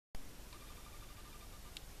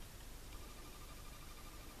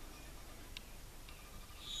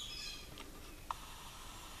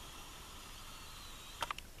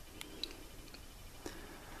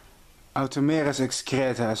Automeris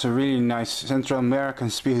excreta is a really nice Central American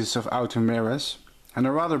species of Automeris, and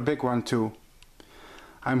a rather big one too.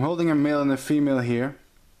 I'm holding a male and a female here.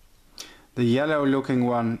 The yellow looking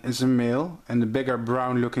one is a male and the bigger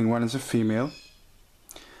brown looking one is a female.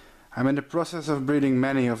 I'm in the process of breeding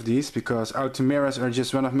many of these because Automeris are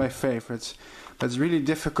just one of my favorites, but it's really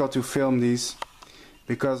difficult to film these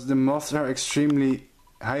because the moths are extremely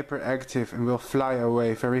hyperactive and will fly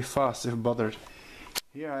away very fast if bothered.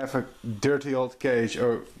 Here I have a dirty old cage.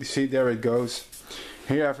 Oh, you see, there it goes.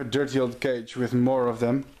 Here I have a dirty old cage with more of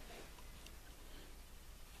them.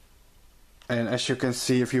 And as you can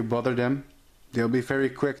see, if you bother them, they'll be very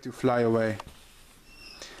quick to fly away.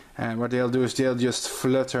 And what they'll do is they'll just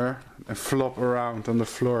flutter and flop around on the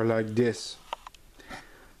floor like this.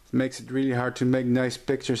 It makes it really hard to make nice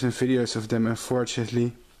pictures and videos of them,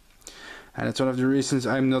 unfortunately. And it's one of the reasons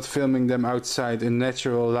I'm not filming them outside in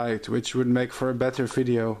natural light, which would make for a better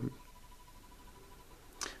video.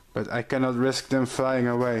 But I cannot risk them flying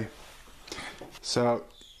away. So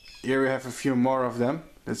here we have a few more of them.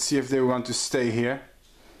 Let's see if they want to stay here.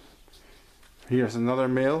 Here's another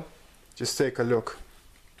male. Just take a look.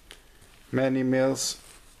 Many males.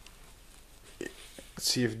 Let's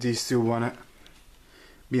see if these two wanna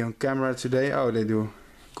be on camera today. Oh, they do.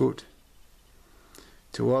 Good.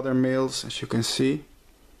 Two other males, as you can see.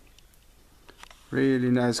 Really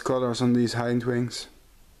nice colors on these hind wings.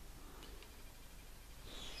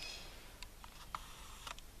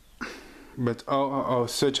 But oh,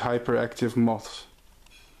 such hyperactive moths.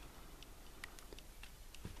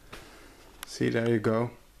 See, there you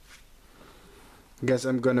go. Guess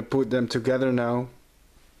I'm gonna put them together now.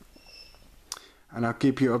 And I'll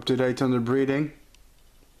keep you up to date on the breeding.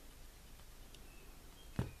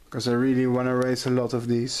 Because I really want to raise a lot of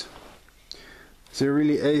these. They're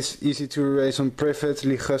really easy to raise on privet,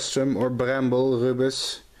 ligustrum or bramble,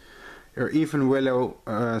 rubus, or even willow,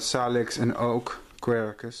 salix and oak,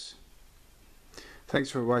 quercus.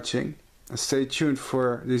 Thanks for watching and stay tuned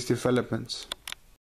for these developments.